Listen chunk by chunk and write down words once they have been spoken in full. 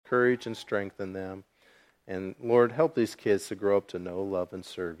encourage and strengthen them. And Lord, help these kids to grow up to know, love, and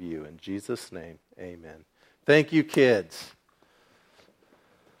serve you. In Jesus' name, amen. Thank you, kids.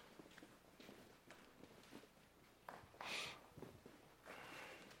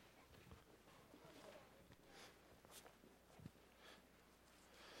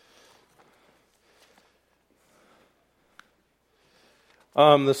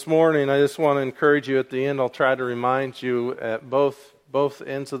 This morning, I just want to encourage you at the end. I'll try to remind you at both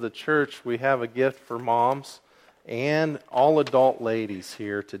ends of the church, we have a gift for moms and all adult ladies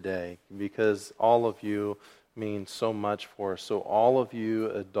here today, because all of you mean so much for us. So all of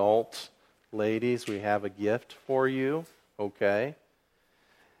you adult ladies, we have a gift for you, okay?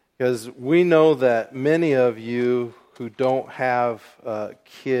 Because we know that many of you who don't have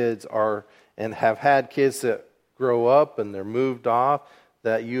kids and have had kids that grow up and they're moved off,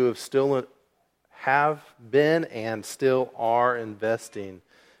 that you have been and still are investing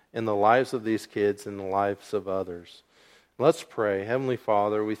in the lives of these kids and the lives of others. Let's pray. Heavenly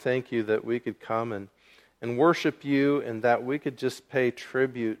Father, we thank you that we could come and worship you, and that we could just pay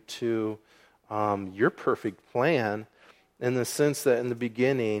tribute to your perfect plan, in the sense that in the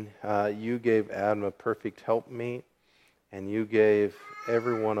beginning you gave Adam a perfect helpmeet, and you gave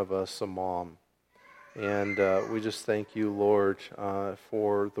every one of us a mom. And we just thank you, Lord,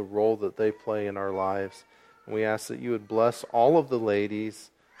 for the role that they play in our lives. And we ask that you would bless all of the ladies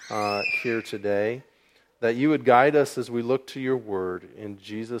here today, that you would guide us as we look to your word. In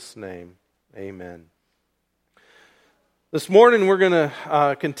Jesus' name, amen. This morning we're going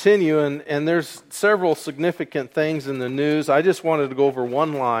to continue, and there's several significant things in the news. I just wanted to go over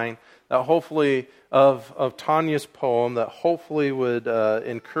one line that hopefully of Tanya's poem that hopefully would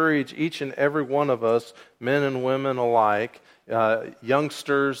encourage each and every one of us, men and women alike,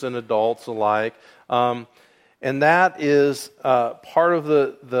 youngsters and adults alike. And that is part of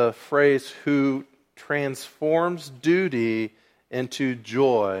the phrase, who transforms duty into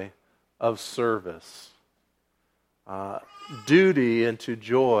joy of service. Duty into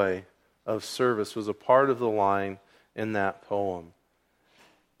joy of service was a part of the line in that poem.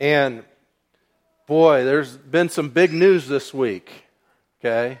 And boy, there's been some big news this week,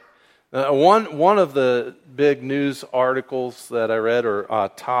 okay? One of the big news articles that I read, or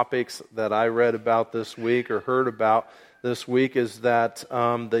topics that I read about this week or heard about this week, is that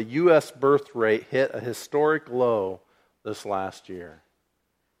the U.S. birth rate hit a historic low this last year.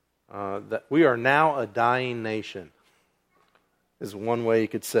 That we are now a dying nation, is one way you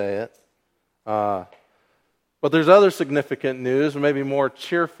could say it. But there's other significant news, maybe more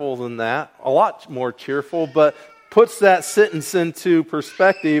cheerful than that, a lot more cheerful, but puts that sentence into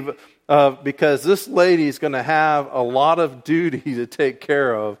perspective, because this lady's going to have a lot of duty to take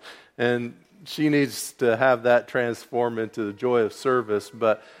care of, and she needs to have that transform into the joy of service.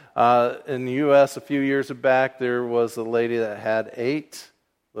 But in the U.S. a few years back, there was a lady that had 8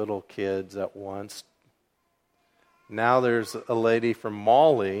 little kids at once. Now there's a lady from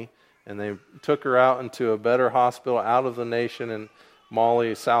Mali, and they took her out into a better hospital out of the nation in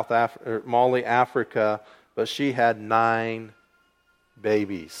Mali, Africa, but she had 9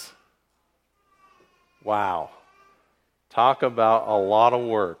 babies. Wow. Talk about a lot of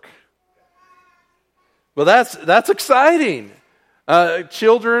work. Well, that's exciting.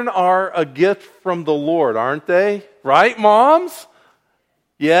 Children are a gift from the Lord, aren't they? Right, moms?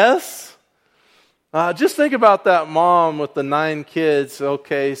 Yes? Just think about that mom with the 9 kids.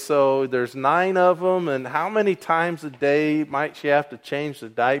 Okay, so there's 9 of them, and how many times a day might she have to change the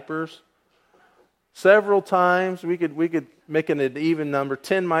diapers? Several times. We could make it an even number.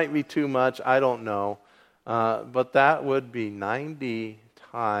 10 might be too much. I don't know. But that would be 90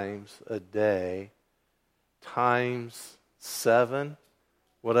 times a day times 7.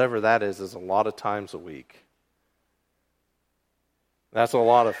 Whatever that is a lot of times a week. That's a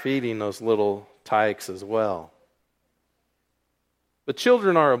lot of feeding those little tykes as well. But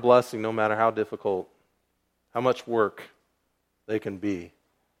children are a blessing no matter how difficult, how much work they can be.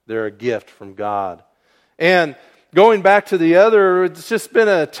 They're a gift from God. And going back to the other, it's just been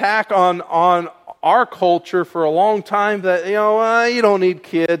an attack on our culture for a long time that, you don't need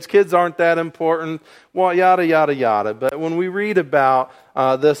kids. Kids aren't that important. Well, yada, yada, yada. But when we read about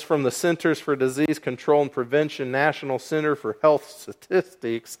this from the Centers for Disease Control and Prevention, National Center for Health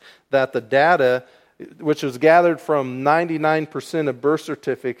Statistics, that the data, which was gathered from 99% of birth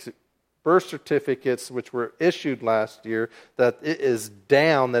certificates which were issued last year, that it is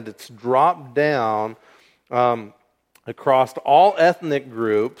down, that it's dropped down across all ethnic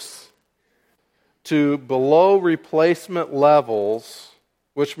groups to below replacement levels,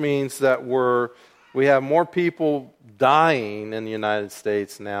 which means that we're we have more people dying in the United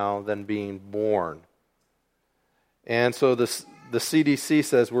States now than being born. And so the CDC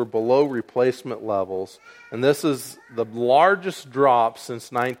says we're below replacement levels. And this is the largest drop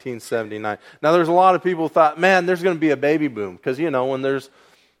since 1979. Now, there's a lot of people who thought, man, there's going to be a baby boom. Because, when there's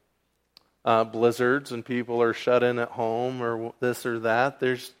blizzards and people are shut in at home or this or that,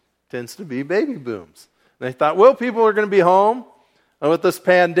 tends to be baby booms. And they thought, well, people are going to be home. And with this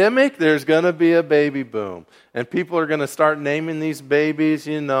pandemic, there's going to be a baby boom. And people are going to start naming these babies,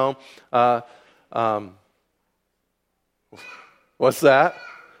 what's that?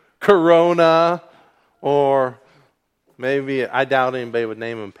 Corona, or maybe, I doubt anybody would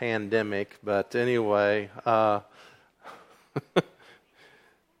name them pandemic, but anyway.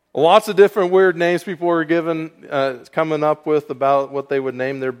 Lots of different weird names people were coming up with about what they would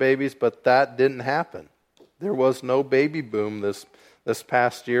name their babies, but that didn't happen. There was no baby boom this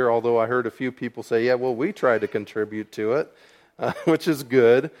past year, although I heard a few people say, yeah, well, we tried to contribute to it, which is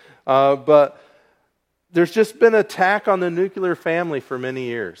good. But there's just been an attack on the nuclear family for many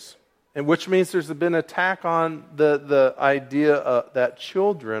years, and which means there's been an attack on the idea that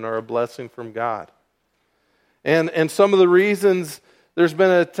children are a blessing from God. And some of the reasons there's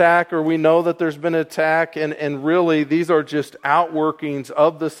been an attack, or we know that there's been an attack, and really these are just outworkings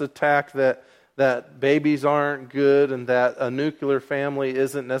of this attack that babies aren't good and that a nuclear family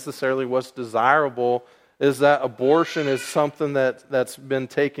isn't necessarily what's desirable, is that abortion is something that's been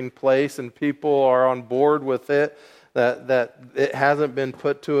taking place and people are on board with it, that it hasn't been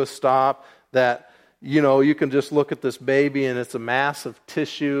put to a stop, that you can just look at this baby and it's a mass of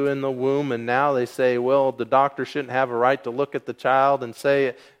tissue in the womb, and now they say, well, the doctor shouldn't have a right to look at the child and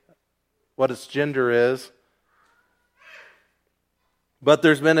say what its gender is. But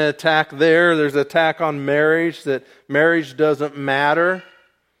there's been an attack there. There's an attack on marriage, that marriage doesn't matter.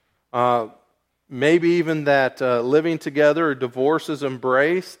 Maybe even that living together or divorce is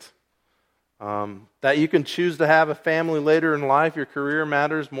embraced. That you can choose to have a family later in life. Your career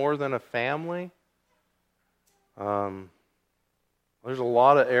matters more than a family. There's a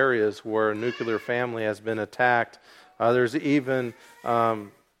lot of areas where a nuclear family has been attacked. There's even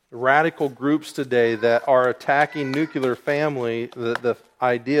radical groups today that are attacking nuclear family, the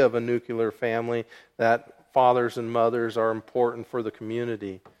idea of a nuclear family, that fathers and mothers are important for the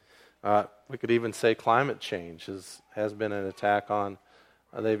community. We could even say climate change has been an attack on,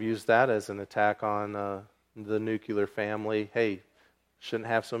 they've used that as an attack on the nuclear family. Hey, shouldn't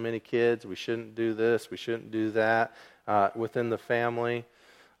have so many kids, we shouldn't do this, we shouldn't do that within the family,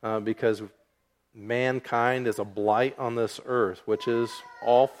 because mankind is a blight on this earth, which is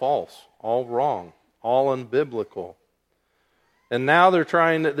all false, all wrong, all unbiblical. And now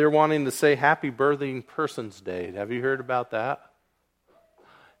they're wanting to say Happy Birthing Persons Day. Have you heard about that?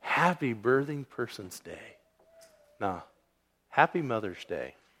 Happy Birthing Persons Day. No, Happy Mother's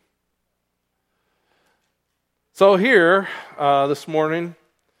Day. So here, this morning,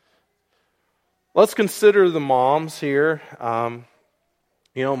 let's consider the moms here.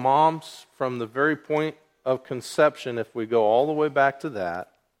 Moms, from the very point of conception, if we go all the way back to that,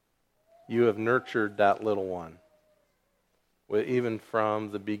 you have nurtured that little one, even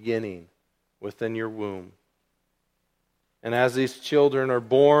from the beginning, within your womb. And as these children are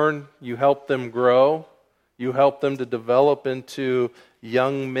born, you help them grow. You help them to develop into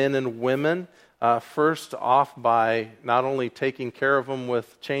young men and women. First off, by not only taking care of them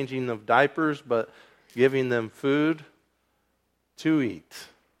with changing of diapers, but giving them food to eat,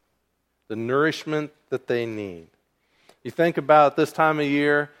 the nourishment that they need. You think about this time of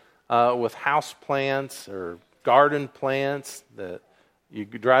year with house plants or garden plants, that you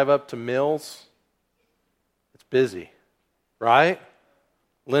drive up to Mills, it's busy, right?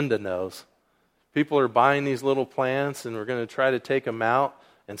 Linda knows. People are buying these little plants, and we're going to try to take them out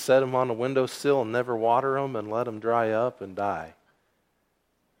and set them on a windowsill and never water them and let them dry up and die.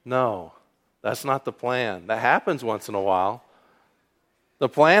 No, that's not the plan. That happens once in a while. The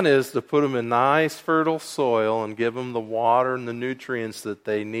plan is to put them in nice, fertile soil and give them the water and the nutrients that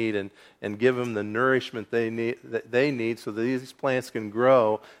they need, and give them the nourishment they need so that these plants can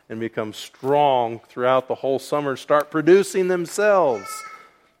grow and become strong throughout the whole summer and start producing themselves,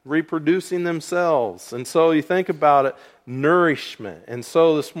 reproducing themselves. And so you think about it, nourishment. And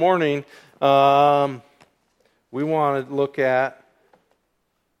so this morning, we want to look at,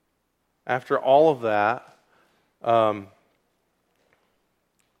 after all of that,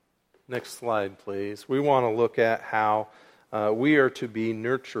 next slide, please. We want to look at how we are to be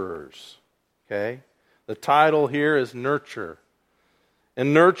nurturers. Okay? The title here is Nurture.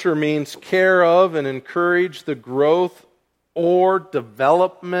 And nurture means care of and encourage the growth or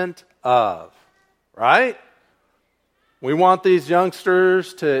development of. right? We want these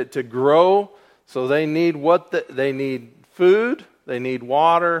youngsters to grow, so they need they need food, they need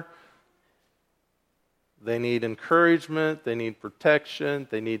water, they need encouragement, they need protection,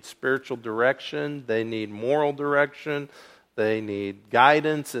 they need spiritual direction, they need moral direction, they need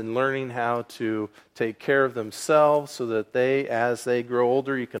guidance in learning how to take care of themselves so that as they grow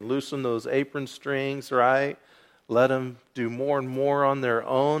older, you can loosen those apron strings, right? Let them do more and more on their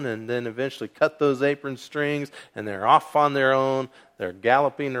own, and then eventually cut those apron strings, and they're off on their own. They're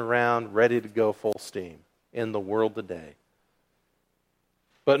galloping around, ready to go full steam in the world today.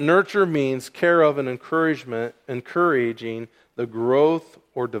 But nurture means care of and encouraging the growth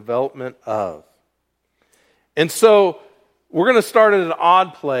or development of. And so we're going to start at an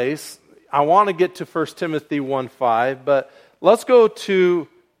odd place. I want to get to 1 Timothy 1:5, but let's go to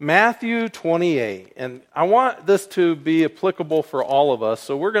Matthew 28, and I want this to be applicable for all of us,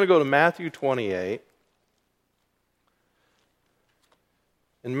 so we're going to go to Matthew 28.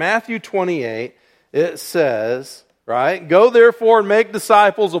 In Matthew 28, it says, right, "Go therefore and make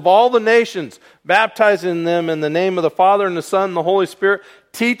disciples of all the nations, baptizing them in the name of the Father and the Son and the Holy Spirit,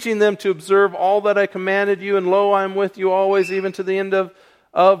 teaching them to observe all that I commanded you, and lo, I am with you always, even to the end of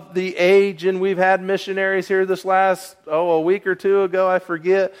the age." And we've had missionaries here this last, a week or two ago, I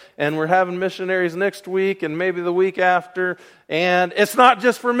forget, and we're having missionaries next week and maybe the week after, and it's not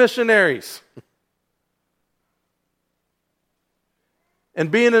just for missionaries. And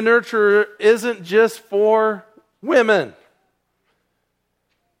being a nurturer isn't just for women.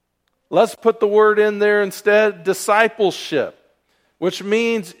 Let's put the word in there instead, discipleship, which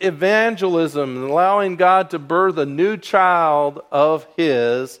means evangelism, and allowing God to birth a new child of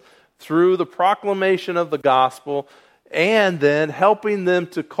His through the proclamation of the gospel, and then helping them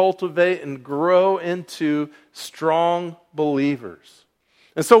to cultivate and grow into strong believers.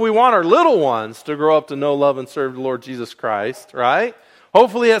 And so we want our little ones to grow up to know, love, and serve the Lord Jesus Christ, right?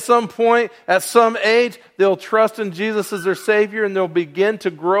 Hopefully at some point, at some age, they'll trust in Jesus as their Savior, and they'll begin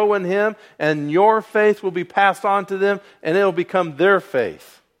to grow in Him, and your faith will be passed on to them, and it'll become their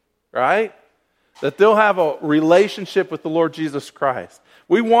faith, right? That they'll have a relationship with the Lord Jesus Christ.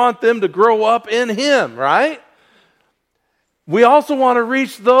 We want them to grow up in Him, right? We also want to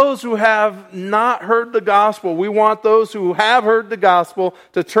reach those who have not heard the gospel. We want those who have heard the gospel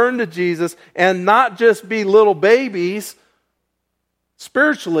to turn to Jesus and not just be little babies.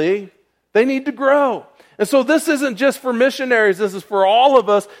 Spiritually, they need to grow. And so this isn't just for missionaries. This is for all of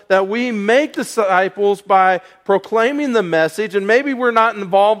us, that we make disciples by proclaiming the message. And maybe we're not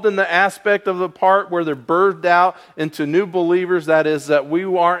involved in the aspect of the part where they're birthed out into new believers. That is, that we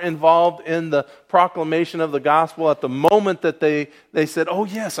aren't involved in the proclamation of the gospel at the moment that they said, oh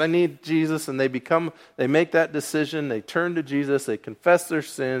yes, I need Jesus. And they make that decision. They turn to Jesus. They confess their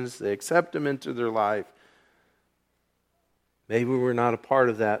sins. They accept Him into their life. Maybe we're not a part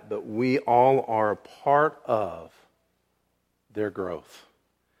of that, but we all are a part of their growth.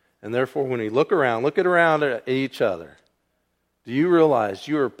 And therefore, when we look around at each other, do you realize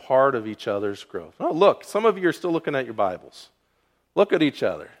you are part of each other's growth? Oh, look, some of you are still looking at your Bibles. Look at each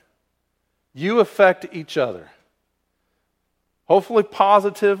other. You affect each other. Hopefully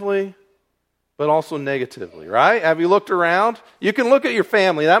positively, but also negatively, right? Have you looked around? You can look at your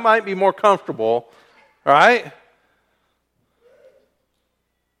family. That might be more comfortable, right?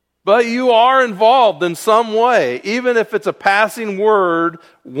 But you are involved in some way, even if it's a passing word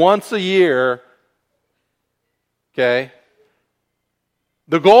once a year. Okay?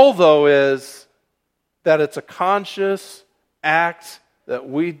 The goal, though, is that it's a conscious act that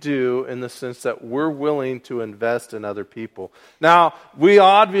we do in the sense that we're willing to invest in other people. Now, we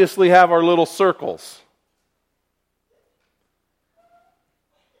obviously have our little circles.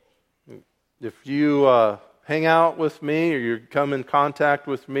 If you hang out with me, or you come in contact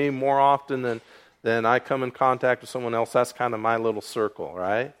with me more often than I come in contact with someone else, that's kind of my little circle,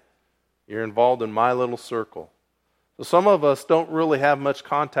 right? You're involved in my little circle. So some of us don't really have much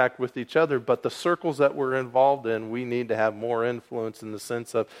contact with each other, but the circles that we're involved in, we need to have more influence, in the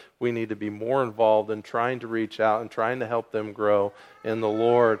sense of we need to be more involved in trying to reach out and trying to help them grow in the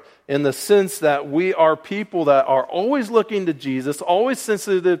Lord. In the sense that we are people that are always looking to Jesus, always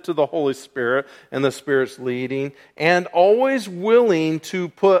sensitive to the Holy Spirit and the Spirit's leading, and always willing to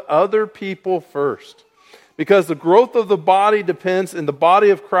put other people first. Because the growth of the body depends, in the body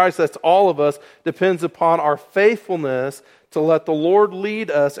of Christ, that's all of us, depends upon our faithfulness to let the Lord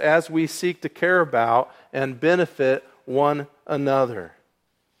lead us as we seek to care about and benefit one another.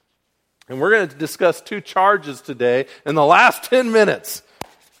 And we're going to discuss 2 charges today in the last 10 minutes.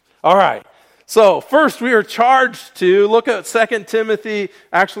 All right. So first we are charged to look at 2 Timothy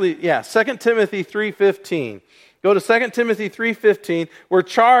 3:15. Go to 2 Timothy 3:15. We're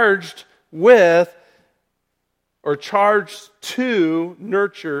charged to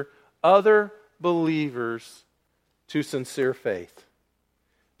nurture other believers to sincere faith.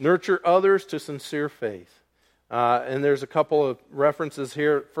 Nurture others to sincere faith. And there's a couple of references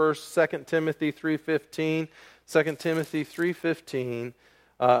here. First, 2 Timothy 3:15. 2 Timothy 3:15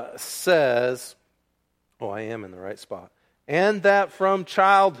 says, I am in the right spot. And that from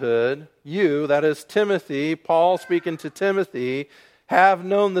childhood, you, that is Timothy, Paul speaking to Timothy, have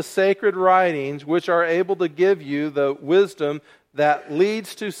known the sacred writings which are able to give you the wisdom that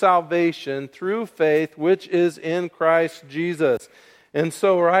leads to salvation through faith which is in Christ Jesus. And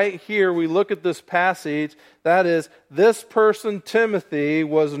so right here we look at this passage, that is, this person, Timothy,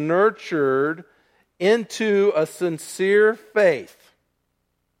 was nurtured into a sincere faith.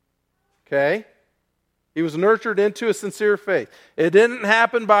 Okay? He was nurtured into a sincere faith. It didn't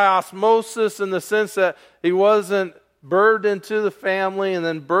happen by osmosis in the sense that he wasn't birthed into the family and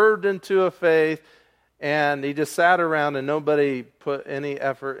then birthed into a faith and he just sat around and nobody put any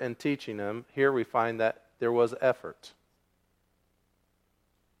effort in teaching him. Here we find that there was effort.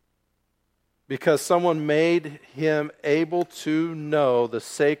 Because someone made him able to know the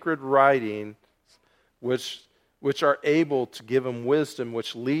sacred writings which are able to give him wisdom,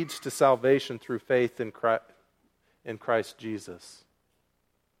 which leads to salvation through faith in Christ Jesus.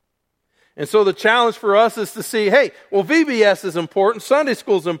 And so the challenge for us is to see, hey, well, VBS is important, Sunday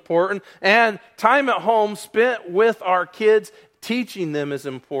school is important, and time at home spent with our kids, teaching them is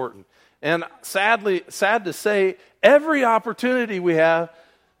important. And sad to say, every opportunity we have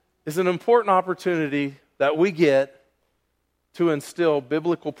is an important opportunity that we get to instill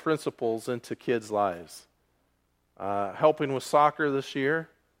biblical principles into kids' lives. Helping with soccer this year,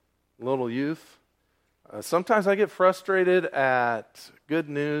 little youth. Sometimes I get frustrated at good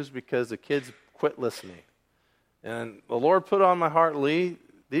news because the kids quit listening. And the Lord put on my heart, Lee,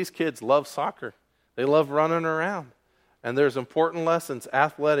 these kids love soccer. They love running around. And there's important lessons.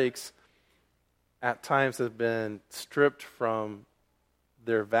 Athletics at times have been stripped from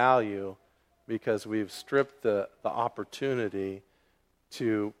their value because we've stripped the opportunity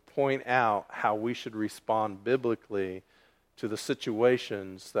to point out how we should respond biblically to the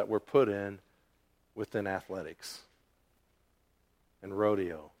situations that we're put in within athletics and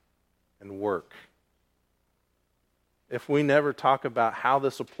rodeo and work. If we never talk about how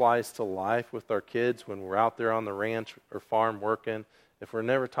this applies to life with our kids when we're out there on the ranch or farm working, if we're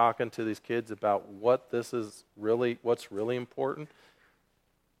never talking to these kids about what's really important,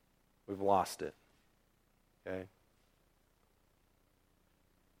 we've lost it. Okay?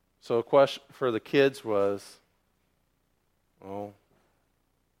 So a question for the kids was,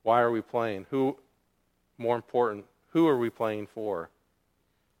 why are we playing? More important, who are we playing for?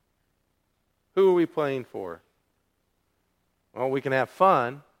 Who are we playing for? Well, we can have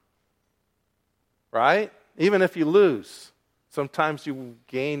fun, right? Even if you lose. Sometimes you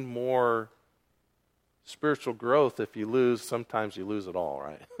gain more spiritual growth if you lose. Sometimes you lose it all,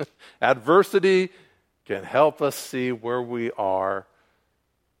 right? Adversity can help us see where we are.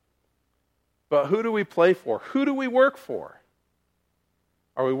 But who do we play for? Who do we work for?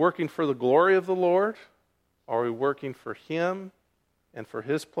 Are we working for the glory of the Lord? Are we working for Him and for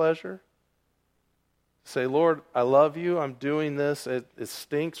His pleasure? Say, Lord, I love you. I'm doing this. It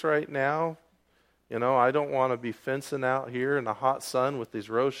stinks right now. I don't want to be fencing out here in the hot sun with these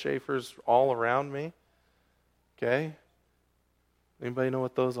rose shafers all around me. Okay? Anybody know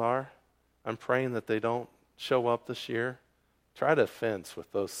what those are? I'm praying that they don't show up this year. Try to fence with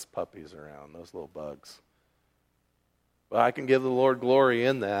those puppies around, those little bugs. Well, I can give the Lord glory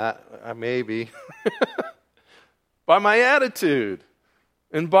in that, maybe. By my attitude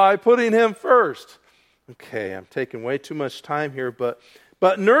and by putting Him first. Okay, I'm taking way too much time here, but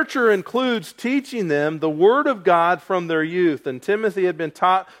nurture includes teaching them the Word of God from their youth. And Timothy had been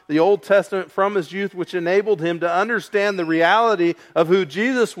taught the Old Testament from his youth, which enabled him to understand the reality of who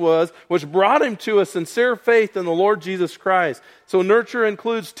Jesus was, which brought him to a sincere faith in the Lord Jesus Christ. So nurture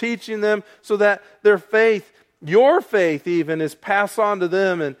includes teaching them so that their faith, your faith even, is passed on to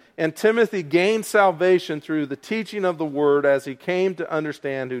them. And Timothy gained salvation through the teaching of the Word as he came to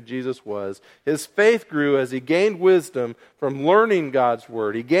understand who Jesus was. His faith grew as he gained wisdom from learning God's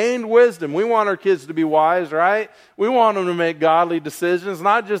Word. He gained wisdom. We want our kids to be wise, right? We want them to make godly decisions,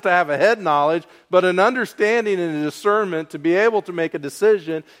 not just to have a head knowledge, but an understanding and a discernment to be able to make a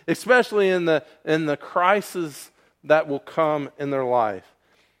decision, especially in the crisis that will come in their life.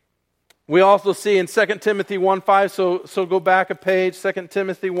 We also see in 2 Timothy 1:5, so go back a page, 2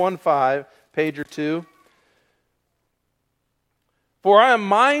 Timothy 1:5. page or two. For I am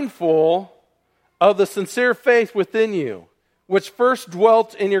mindful of the sincere faith within you, which first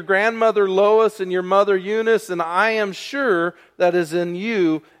dwelt in your grandmother Lois and your mother Eunice, and I am sure that is in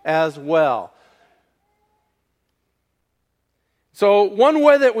you as well. So one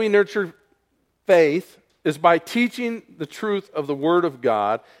way that we nurture faith is by teaching the truth of the Word of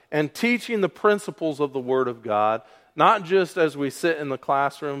God and teaching the principles of the Word of God, not just as we sit in the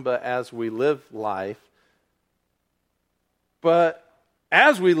classroom, but as we live life. But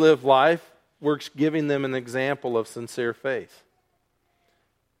as we live life, we're giving them an example of sincere faith.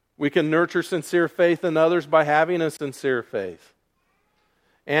 We can nurture sincere faith in others by having a sincere faith.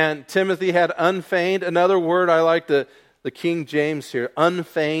 And Timothy had unfeigned, another word I like the King James here,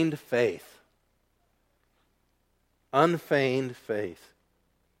 unfeigned faith. Unfeigned faith.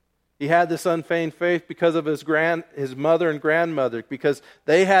 He had this unfeigned faith because of his mother and grandmother, because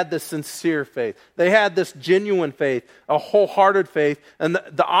they had this sincere faith. They had this genuine faith, a wholehearted faith. And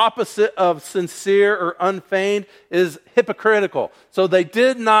the opposite of sincere or unfeigned is hypocritical. So they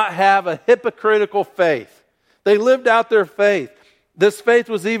did not have a hypocritical faith. They lived out their faith. This faith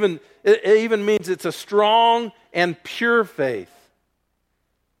was it even means it's a strong and pure faith.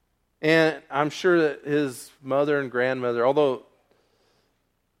 And I'm sure that his mother and grandmother, although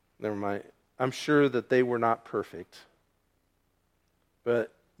never mind. I'm sure that they were not perfect.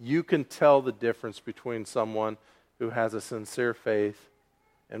 But you can tell the difference between someone who has a sincere faith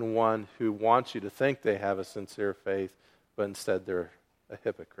and one who wants you to think they have a sincere faith, but instead they're a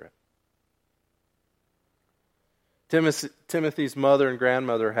hypocrite. Timothy's mother and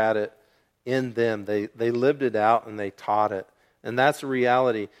grandmother had it in them. They lived it out and they taught it. And that's a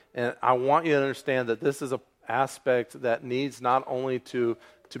reality. And I want you to understand that this is an aspect that needs not only to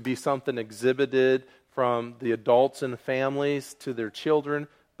be something exhibited from the adults and families to their children,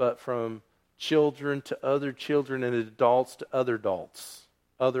 but from children to other children and adults to other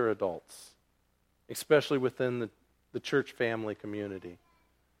adults, especially within the church family community.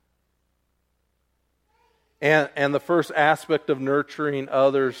 And the first aspect of nurturing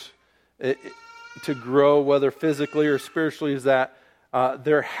others to grow, whether physically or spiritually, is that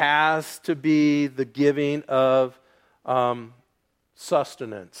there has to be the giving of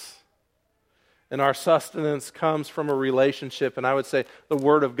sustenance. And our sustenance comes from a relationship, and I would say the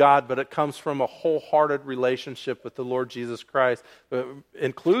Word of God, but it comes from a wholehearted relationship with the Lord Jesus Christ. It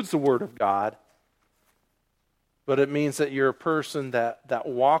includes the Word of God, but it means that you're a person that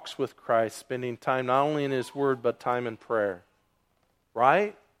walks with Christ, spending time not only in His Word, but time in prayer.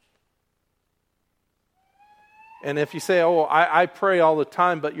 Right? And if you say, oh, I pray all the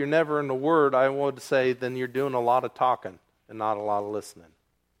time, but you're never in the Word, I would say then you're doing a lot of talking and not a lot of listening.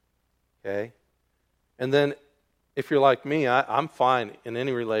 Okay? And then if you're like me, I'm fine in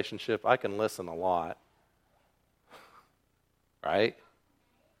any relationship. I can listen a lot. Right?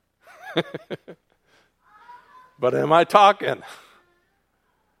 But am I talking?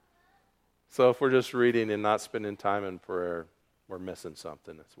 So if we're just reading and not spending time in prayer, we're missing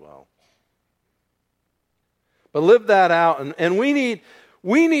something as well. But live that out, and we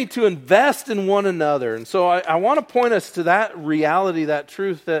need to invest in one another. And so I want to point us to that reality, that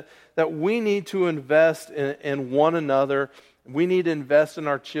truth, that we need to invest in one another. We need to invest in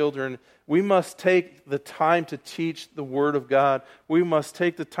our children. We must take the time to teach the Word of God. We must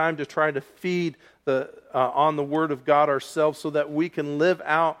take the time to try to feed on the Word of God ourselves so that we can live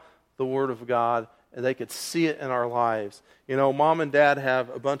out the Word of God and they could see it in our lives. You know, Mom and Dad have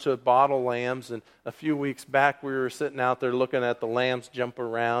a bunch of bottle lambs, and a few weeks back we were sitting out there looking at the lambs jump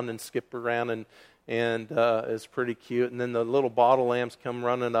around and skip around, and it's pretty cute. And then the little bottle lambs come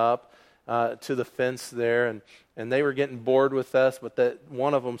running up to the fence there, and they were getting bored with us, but that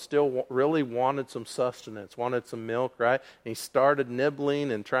one of them still really wanted some sustenance, wanted some milk, right? And he started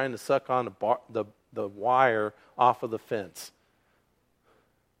nibbling and trying to suck on the wire off of the fence.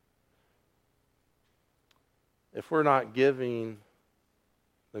 If we're not giving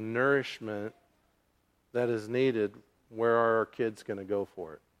the nourishment that is needed, where are our kids going to go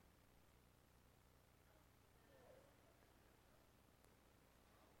for it?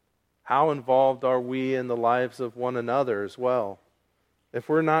 How involved are we in the lives of one another as well? If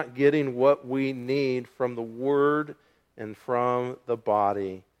we're not getting what we need from the Word and from the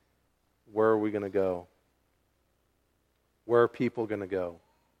body, where are we going to go? Where are people going to go?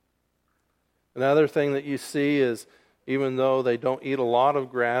 Another thing that you see is, even though they don't eat a lot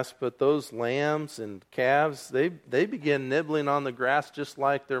of grass, but those lambs and calves, they begin nibbling on the grass just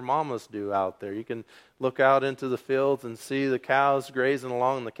like their mamas do out there. You can look out into the fields and see the cows grazing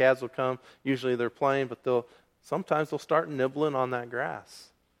along, and the calves will come. Usually they're playing, but sometimes they'll start nibbling on that grass.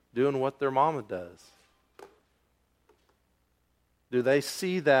 doing what their mama does? Do they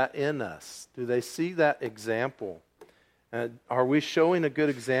see that in us? Do they see that example? Are we showing a good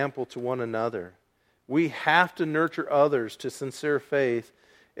example to one another? We have to nurture others to sincere faith,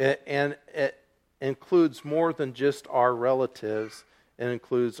 and it includes more than just our relatives. It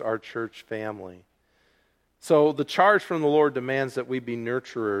includes our church family. So the charge from the Lord demands that we be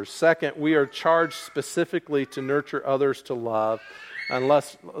nurturers. Second, we are charged specifically to nurture others to love. And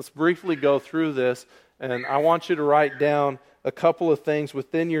let's briefly go through this. And I want you to write down a couple of things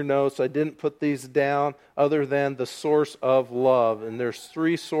within your notes. I didn't put these down other than the source of love. And there's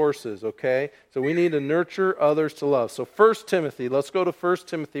 3 sources, okay? So we need to nurture others to love. So 1 Timothy, let's go to 1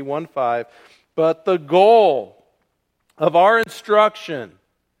 Timothy 1:5. But the goal of our instruction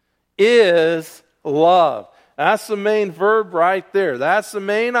is love. That's the main verb right there. That's the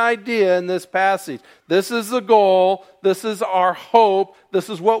main idea in this passage. This is the goal. This is our hope. This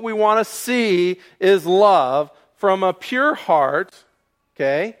is what we want to see is love from a pure heart,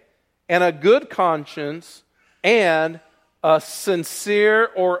 okay, and a good conscience and a sincere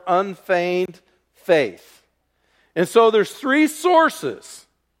or unfeigned faith. And so there's 3 sources,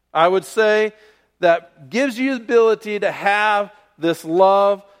 I would say, that gives you the ability to have this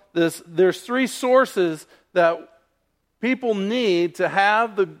love. There's 3 sources that people need to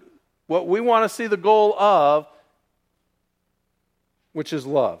have what we want to see the goal of, which is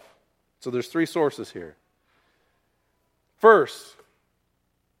love. So there's 3 sources here. First,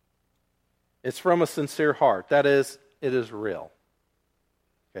 it's from a sincere heart. That is, it is real.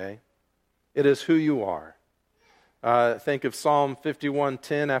 Okay? It is who you are. Think of Psalm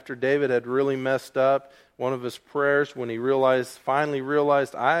 51:10. After David had really messed up, one of his prayers when he finally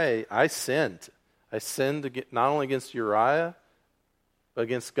realized, I sinned. I sinned not only against Uriah, but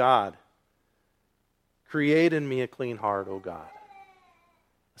against God. Create in me a clean heart, O God.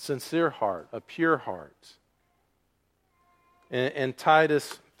 A sincere heart, a pure heart. In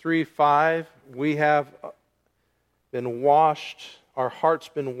Titus 3:5, we have been washed, our heart's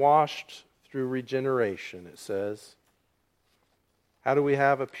been washed through regeneration, it says. How do we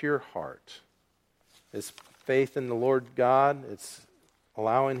have a pure heart? It's faith in the Lord God. It's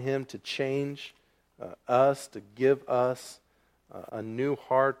allowing Him to change us, to give us a new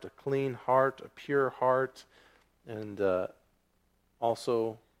heart, a clean heart, a pure heart. And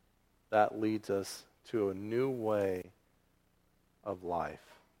also that leads us to a new way of life.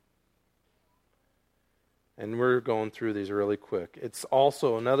 And we're going through these really quick. It's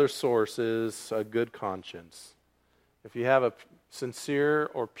also, another source is a good conscience. If you have a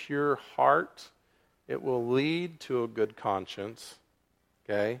sincere or pure heart, it will lead to a good conscience.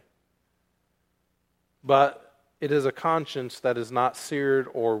 Okay? But it is a conscience that is not seared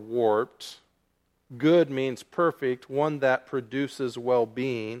or warped. Good means perfect, one that produces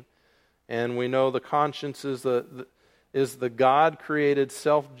well-being. And we know the conscience is the God-created,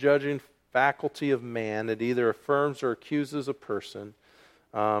 self-judging faculty of man. It either affirms or accuses a person.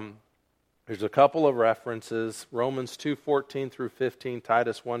 There's a couple of references, Romans 2:14 through 15,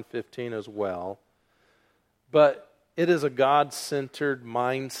 Titus 1:15 as well. But it is a God-centered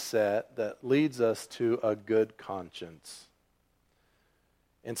mindset that leads us to a good conscience.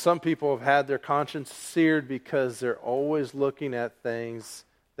 And some people have had their conscience seared because they're always looking at things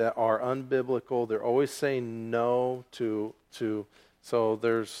that are unbiblical. They're always saying no to so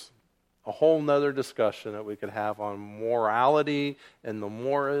there's a whole nother discussion that we could have on morality and the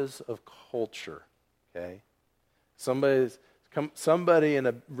mores of culture. Okay? Somebody in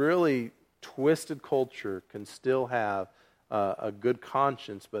a really twisted culture can still have a good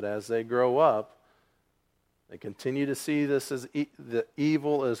conscience, but as they grow up, they continue to see this as the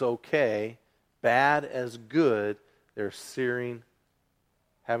evil as okay, bad as good. They're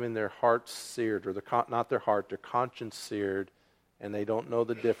having their hearts seared, or not their heart, their conscience seared, and they don't know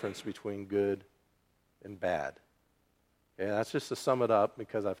the difference between good and bad. Okay, that's just to sum it up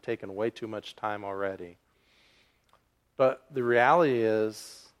because I've taken way too much time already. But the reality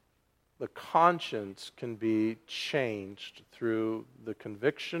is, the conscience can be changed through the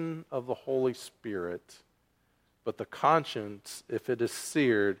conviction of the Holy Spirit, but the conscience, if it is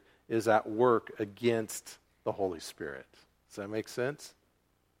seared, is at work against the Holy Spirit. Does that make sense?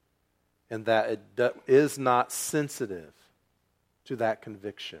 And that it is not sensitive to that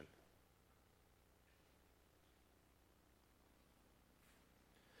conviction.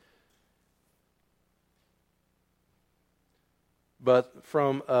 But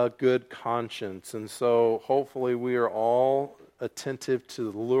from a good conscience. And so hopefully we are all attentive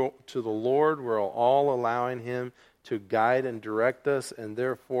to the Lord. We're all allowing Him to guide and direct us, and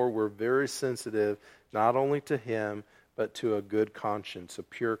therefore we're very sensitive not only to Him, but to a good conscience, a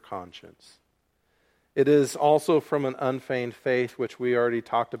pure conscience. It is also from an unfeigned faith, which we already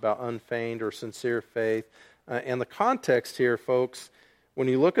talked about, unfeigned or sincere faith. And the context here, folks, when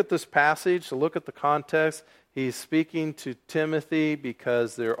you look at this passage, look at the context, he's speaking to Timothy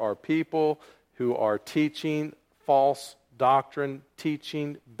because there are people who are teaching false doctrine,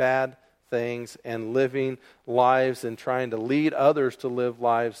 teaching bad things, and living lives and trying to lead others to live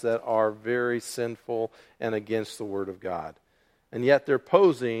lives that are very sinful and against the Word of God. And yet they're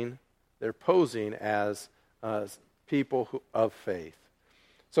posing as people of faith.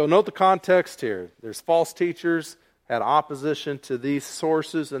 So note the context here. There's false teachers had opposition to these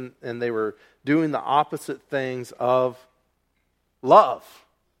sources, and they were doing the opposite things of love,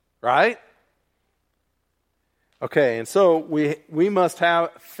 right? Okay, and so we must have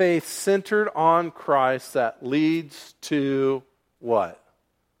faith centered on Christ that leads to what?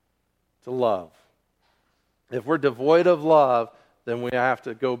 To love. If we're devoid of love, then we have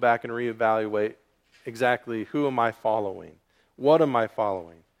to go back and reevaluate exactly who am I following? What am I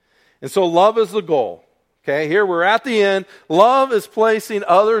following? And so love is the goal. Okay, here we're at the end. Love is placing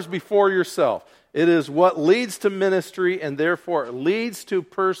others before yourself. It is what leads to ministry, and therefore it leads to a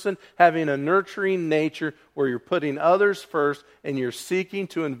person having a nurturing nature where you're putting others first and you're seeking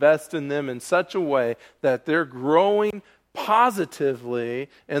to invest in them in such a way that they're growing positively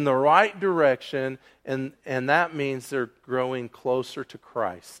in the right direction, and that means they're growing closer to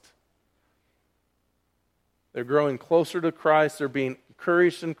Christ. They're growing closer to Christ. They're being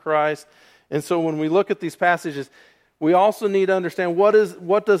encouraged in Christ. And so when we look at these passages, we also need to understand what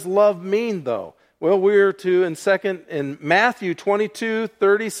does love mean, though? Well, we're to, in Matthew 22,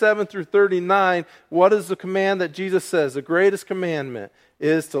 37 through 39, what is the command that Jesus says? The greatest commandment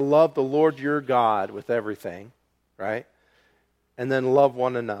is to love the Lord your God with everything, right? And then love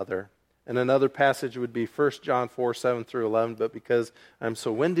one another. And another passage would be 1 John 4, 7 through 11, but because I'm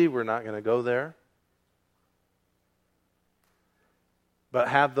so windy, we're not going to go there. But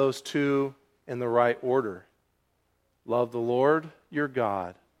have those two in the right order. Love the Lord your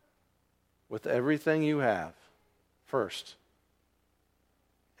God with everything you have first,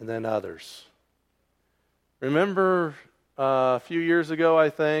 and then others. Remember a few years ago, I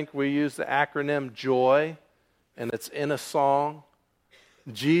think, we used the acronym JOY, and it's in a song.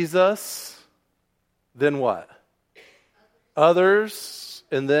 Jesus, then what? Others,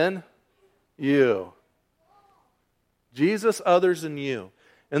 and then you. Jesus, others, and you.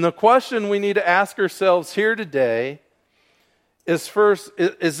 And the question we need to ask ourselves here today is first,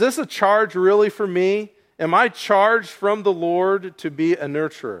 is this a charge really for me? Am I charged from the Lord to be a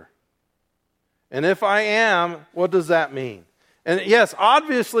nurturer? And if I am, what does that mean? And yes,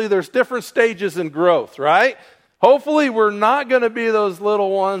 obviously there's different stages in growth, right? Hopefully we're not going to be those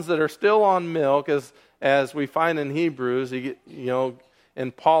little ones that are still on milk, as we find in Hebrews,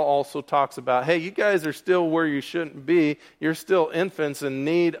 and Paul also talks about, hey, you guys are still where you shouldn't be. You're still infants in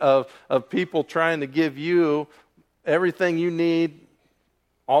need of people trying to give you everything you need,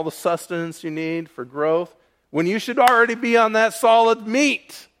 all the sustenance you need for growth, when you should already be on that solid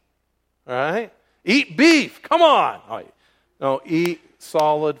meat. All right? Eat beef. Come on. No, eat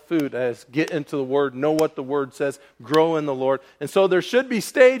solid food. As get into the Word, know what the Word says, grow in the Lord. And so there should be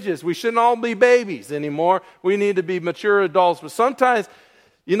stages. We shouldn't all be babies anymore. We need to be mature adults. But sometimes,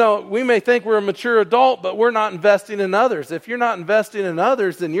 we may think we're a mature adult, but we're not investing in others. If you're not investing in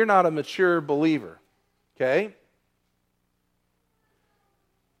others, then you're not a mature believer. Okay?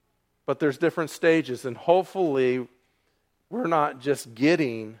 But there's different stages, and hopefully we're not just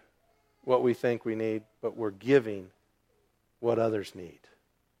getting what we think we need, but we're giving what others need.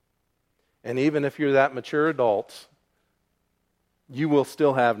 And even if you're that mature adult, you will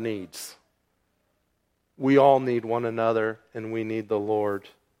still have needs. We all need one another, and we need the Lord.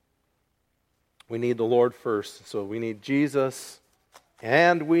 We need the Lord first. So we need Jesus,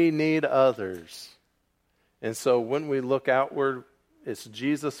 and we need others. And so when we look outward, it's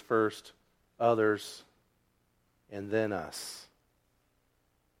Jesus first, others, and then us.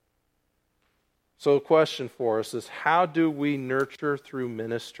 So a question for us is, how do we nurture through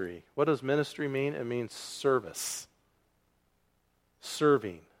ministry? What does ministry mean? It means service.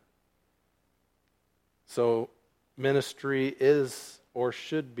 Serving. So ministry is or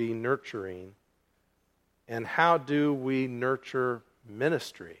should be nurturing. And how do we nurture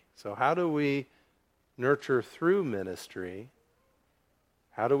ministry? So how do we nurture through ministry?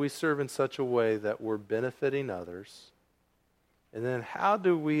 How do we serve in such a way that we're benefiting others? And then how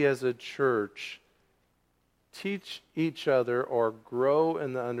do we as a church teach each other or grow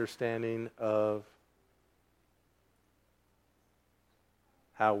in the understanding of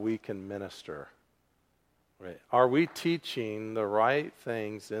how we can minister Right. Are we teaching the right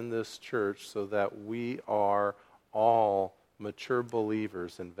things in this church so that we are all mature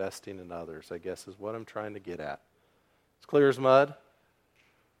believers investing in others, I guess is what I'm trying to get at. It's clear as mud.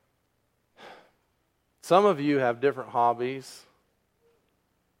 Some of you have different hobbies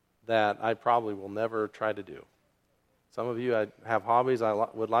that I probably will never try to do. Some of you have hobbies I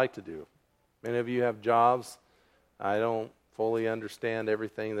would like to do. Many of you have jobs. I don't fully understand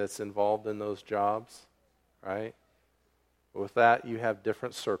everything that's involved in those jobs, right? But with that, you have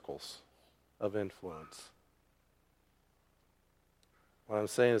different circles of influence. What I'm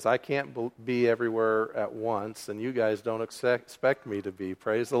saying is I can't be everywhere at once, and you guys don't expect me to be,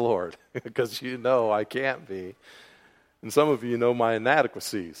 praise the Lord, because you know I can't be. And some of you know my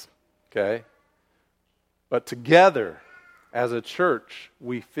inadequacies, okay? But together, as a church,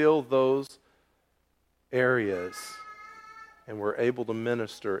 we fill those areas, and we're able to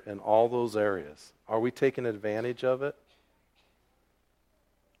minister in all those areas. Are we taking advantage of it?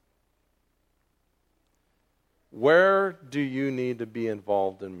 Where do you need to be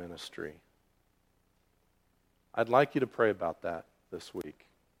involved in ministry? I'd like you to pray about that this week.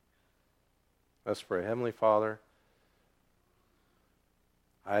 Let's pray. Heavenly Father,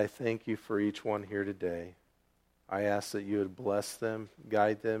 I thank you for each one here today. I ask that you would bless them,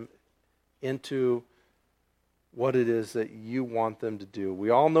 guide them into what it is that you want them to do.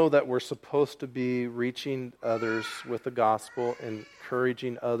 We all know that we're supposed to be reaching others with the gospel,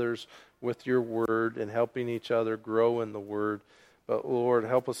 encouraging others with your word, and helping each other grow in the word. But Lord,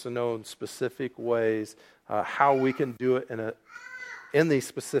 help us to know in specific ways how we can do it in these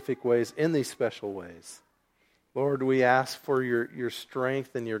specific ways, in these special ways. Lord, we ask for your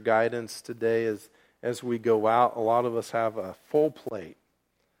strength and your guidance today as we go out. A lot of us have a full plate.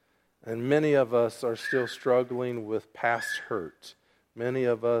 And many of us are still struggling with past hurt. Many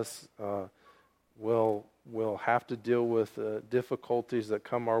of us will have to deal with difficulties that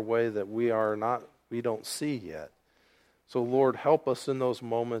come our way that we don't see yet. So Lord, help us in those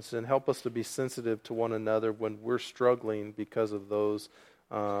moments and help us to be sensitive to one another when we're struggling because of those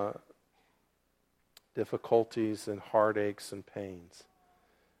difficulties and heartaches and pains.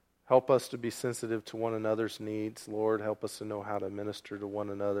 Help us to be sensitive to one another's needs. Lord, help us to know how to minister to one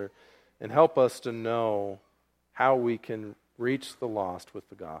another. And help us to know how we can reach the lost with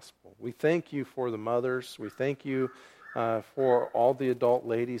the gospel. We thank you for the mothers. We thank you for all the adult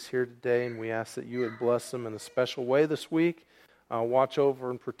ladies here today. And we ask that you would bless them in a special way this week. Watch over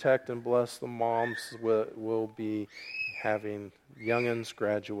and protect and bless the moms. We'll be having youngins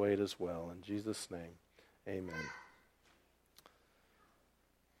graduate as well. In Jesus' name, amen.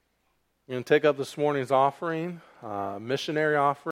 We're going to take up this morning's offering, missionary offering.